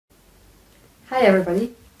Hi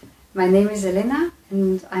everybody, my name is Helena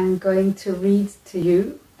and I'm going to read to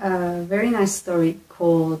you a very nice story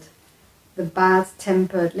called The Bad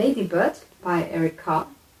Tempered Ladybird by Eric Carle.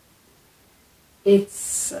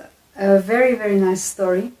 It's a very nice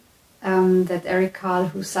story that Eric Carle,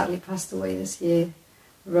 who sadly passed away this year,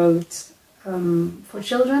 wrote for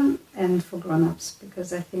children and for grown-ups,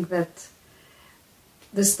 because I think that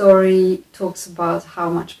the story talks about how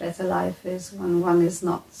much better life is when one is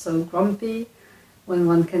not so grumpy, when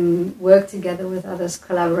one can work together with others,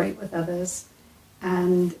 collaborate with others.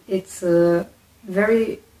 And it's a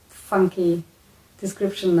very funky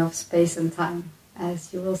description of space and time,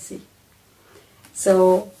 as you will see.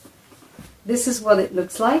 So this is what it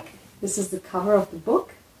looks like. This is the cover of the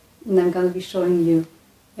book, and I'm going to be showing you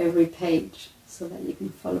every page so that you can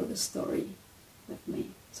follow the story with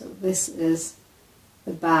me. So this is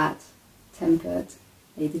The Bad Tempered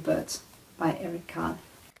Ladybird by Eric Carle.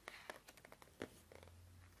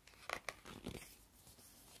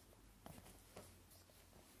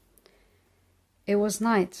 It was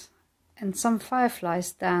night, and some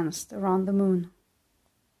fireflies danced around the moon.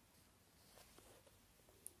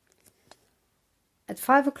 At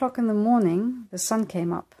 5 o'clock in the morning, the sun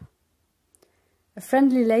came up. A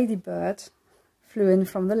friendly ladybird flew in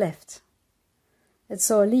from the left. It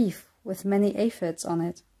saw a leaf with many aphids on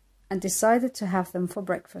it and decided to have them for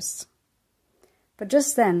breakfast. But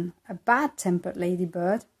just then, a bad-tempered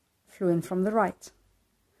ladybird flew in from the right.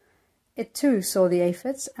 It too saw the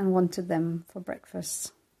aphids and wanted them for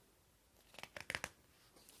breakfast.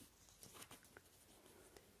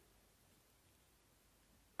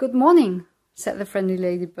 "Good morning," said the friendly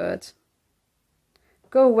ladybird.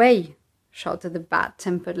 "Go away," shouted the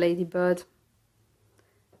bad-tempered ladybird.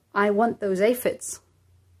 "I want those aphids."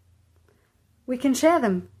 "We can share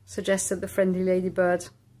them," suggested the friendly ladybird.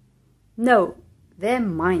 "No, they're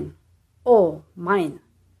mine. All mine,"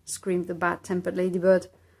 screamed the bad-tempered ladybird.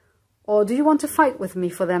 "Or do you want to fight with me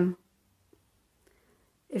for them?"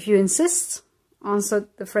 "If you insist," answered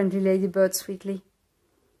the friendly ladybird sweetly.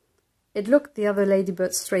 It looked the other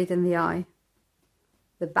ladybird straight in the eye.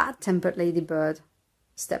 The bad-tempered ladybird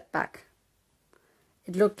stepped back.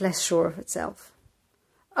 It looked less sure of itself.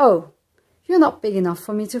 "Oh, you're not big enough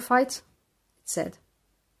for me to fight," it said.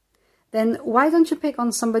 "Then why don't you pick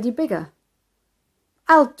on somebody bigger?"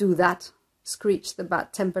 "I'll do that," screeched the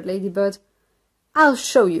bad-tempered ladybird. "I'll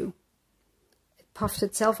show you." It puffed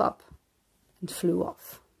itself up and flew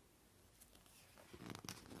off.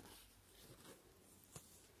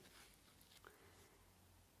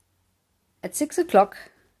 At 6 o'clock,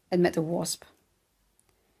 it met a wasp.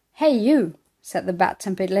 "Hey you," said the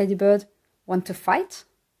bad-tempered ladybird, "want to fight?"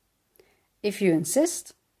 "If you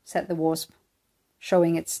insist," said the wasp,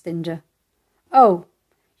 showing its stinger. "Oh,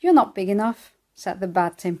 you're not big enough," said the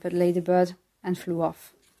bad-tempered ladybird, and flew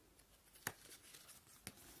off.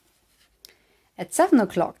 At 7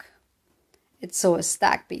 o'clock, it saw a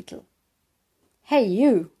stag beetle. "Hey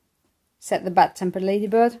you," said the bad-tempered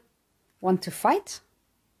ladybird, "want to fight?"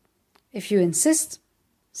 "If you insist,"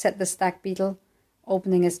 said the stag beetle,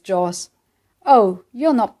 opening its jaws. "Oh,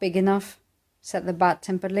 you're not big enough," said the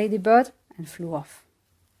bad-tempered ladybird, and flew off.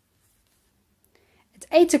 At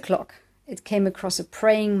 8 o'clock, it came across a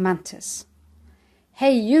praying mantis.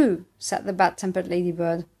 "Hey you," said the bad-tempered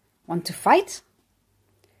ladybird, "want to fight?"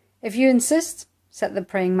 "If you insist," said the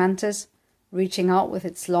praying mantis, reaching out with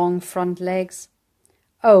its long front legs.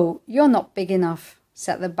 "Oh, you're not big enough,"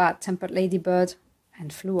 said the bad-tempered ladybird,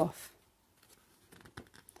 and flew off.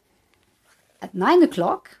 At 9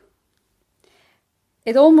 o'clock,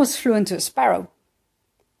 it almost flew into a sparrow.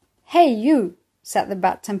 "Hey you," said the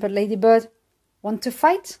bad-tempered ladybird, "want to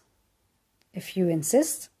fight?" "If you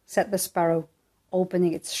insist," said the sparrow,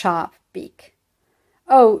 opening its sharp beak.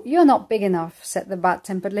 "Oh, you're not big enough," said the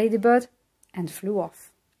bad-tempered ladybird, and flew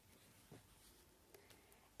off.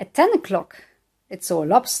 At 10 o'clock, it saw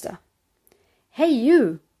a lobster. "Hey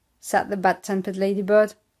you," said the bad-tempered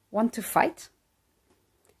ladybird, "want to fight?"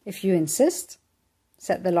 "If you insist,"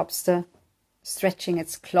 said the lobster, stretching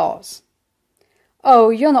its claws. "Oh,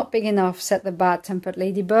 you're not big enough," said the bad-tempered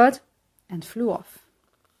ladybird, and flew off.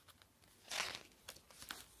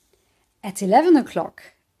 At 11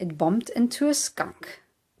 o'clock, it bumped into a skunk.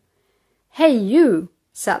 "Hey you,"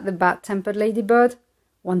 said the bad-tempered ladybird,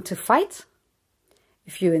 "want to fight?"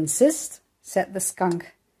 "If you insist," said the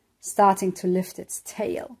skunk, starting to lift its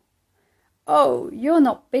tail. "Oh, you're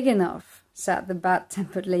not big enough," said the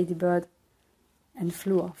bad-tempered ladybird, and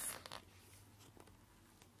flew off.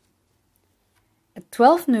 At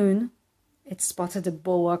 12 noon, it spotted a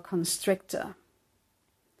boa constrictor.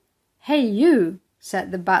 "Hey you,"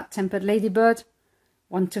 said the bad-tempered ladybird,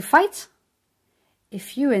 "want to fight?"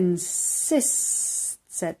 If you insist,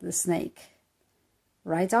 said the snake.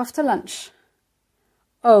 Right after lunch.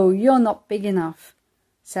 Oh, you're not big enough,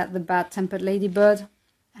 said the bad-tempered ladybird,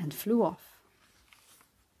 and flew off.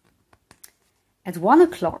 At 1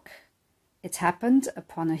 o'clock, it happened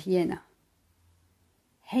upon a hyena.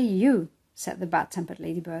 Hey you, said the bad-tempered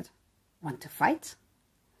ladybird, want to fight?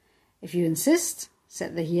 If you insist,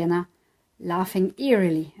 said the hyena, laughing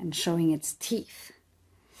eerily and showing its teeth.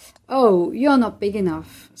 Oh, you're not big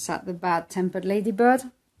enough, said the bad-tempered ladybird,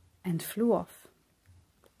 and flew off.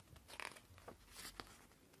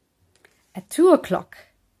 At 2 o'clock,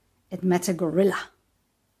 it met a gorilla.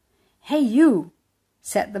 Hey you,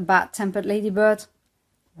 said the bad-tempered ladybird,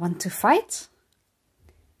 want to fight?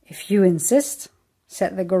 If you insist,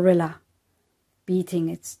 said the gorilla, beating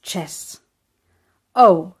its chest.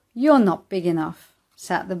 Oh, you're not big enough,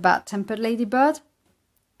 said the bad-tempered ladybird,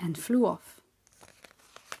 and flew off.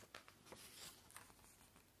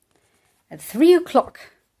 At 3 o'clock,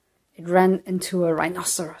 it ran into a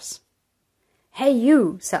rhinoceros. Hey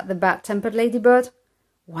you, said the bad-tempered ladybird,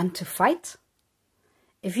 want to fight?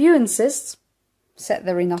 If you insist, said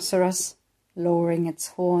the rhinoceros, lowering its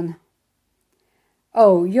horn.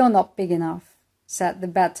 Oh, you're not big enough, said the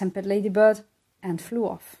bad-tempered ladybird, and flew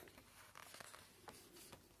off.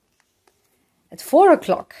 At 4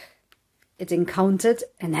 o'clock, it encountered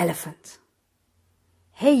an elephant.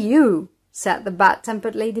 Hey you, said the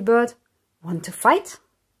bad-tempered ladybird, want to fight?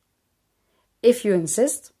 If you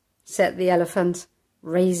insist, said the elephant,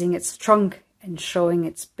 raising its trunk and showing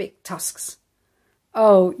its big tusks.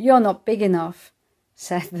 Oh, you're not big enough,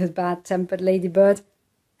 said the bad-tempered ladybird,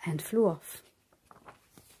 and flew off.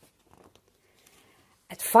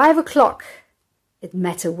 At 5 o'clock, it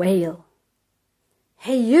met a whale.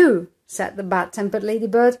 Hey you, said the bad-tempered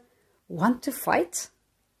ladybird, want to fight?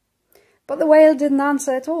 But the whale didn't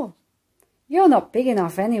answer at all. You're not big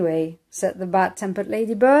enough anyway, said the bad-tempered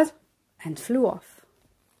ladybird, and flew off.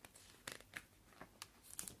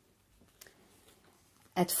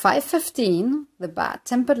 At 5:15, the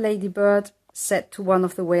bad-tempered ladybird said to one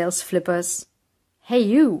of the whale's flippers, Hey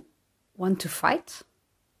you, want to fight?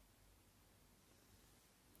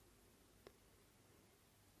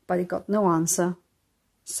 But it got no answer,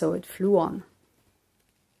 so it flew on.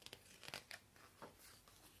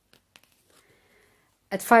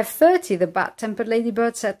 At 5:30, the bad-tempered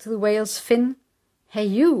ladybird said to the whale's fin, Hey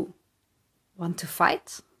you, want to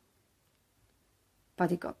fight?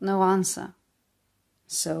 But it got no answer,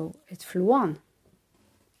 so it flew on.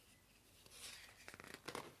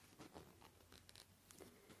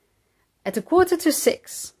 At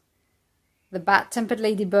 5:45, the bad-tempered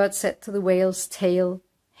ladybird said to the whale's tail,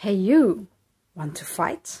 Hey you, want to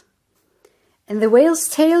fight? And the whale's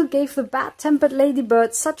tail gave the bad-tempered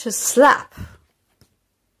ladybird such a slap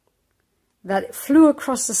that it flew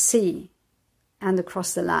across the sea and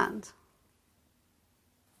across the land.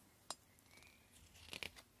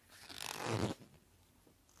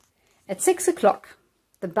 At 6 o'clock,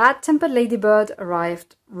 the bad-tempered ladybird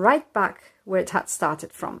arrived right back where it had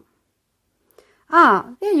started from.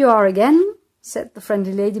 Ah, there you are again, said the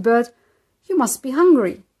friendly ladybird. You must be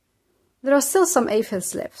hungry. There are still some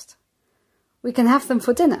aphids left. We can have them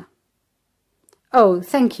for dinner. Oh,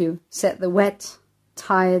 thank you, said the wet,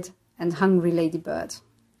 tired, and hungry ladybird.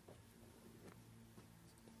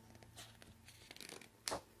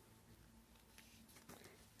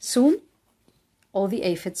 Soon, all the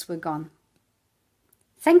aphids were gone.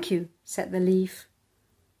 Thank you, said the leaf.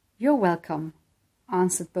 You're welcome,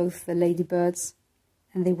 answered both the ladybirds,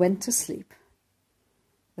 and they went to sleep.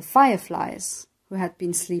 The fireflies, who had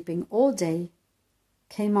been sleeping all day,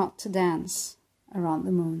 came out to dance around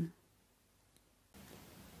the moon.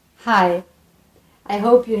 Hi, I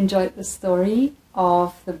hope you enjoyed the story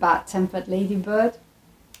of the bad-tempered ladybird.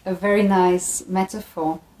 A very nice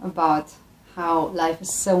metaphor about how life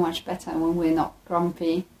is so much better when we're not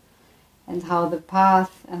grumpy, and how the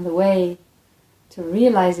path and the way to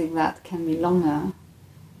realizing that can be longer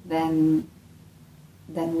than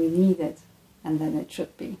we need it and than it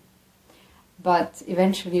should be. But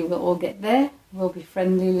eventually we'll all get there. We'll be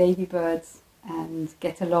friendly ladybirds and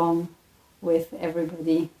get along with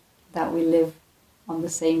everybody that we live on the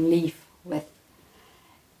same leaf with.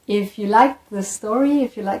 If you liked the story,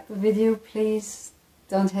 if you liked the video, please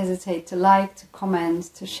don't hesitate to like, to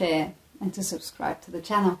comment, to share, and to subscribe to the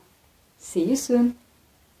channel. See you soon.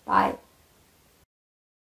 Bye.